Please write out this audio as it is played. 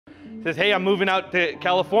says, hey, I'm moving out to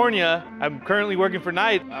California. I'm currently working for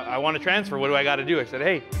Knight. I want to transfer. What do I got to do? I said,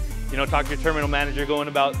 hey, you know, talk to your terminal manager, going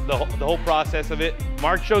about the whole process of it.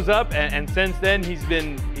 Mark shows up, and since then he's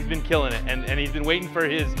been killing it, and he's been waiting for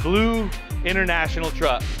his blue international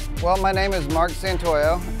truck. Well, my name is Mark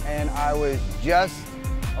Santoyo, and I was just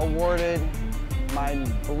awarded my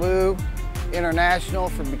blue international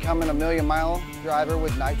for becoming a million-mile driver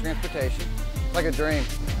with Knight Transportation. It's like a dream.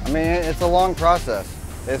 I mean, it's a long process.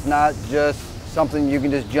 It's not just something you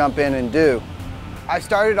can just jump in and do. I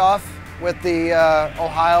started off with the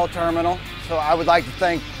Ohio terminal, so I would like to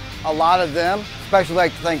thank a lot of them. Especially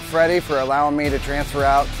like to thank Freddie for allowing me to transfer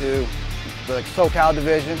out to the SoCal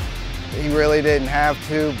division. He really didn't have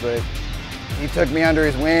to, but he took me under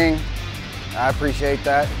his wing. I appreciate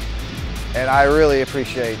that, and I really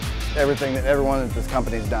appreciate everything that everyone at this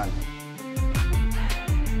company's done.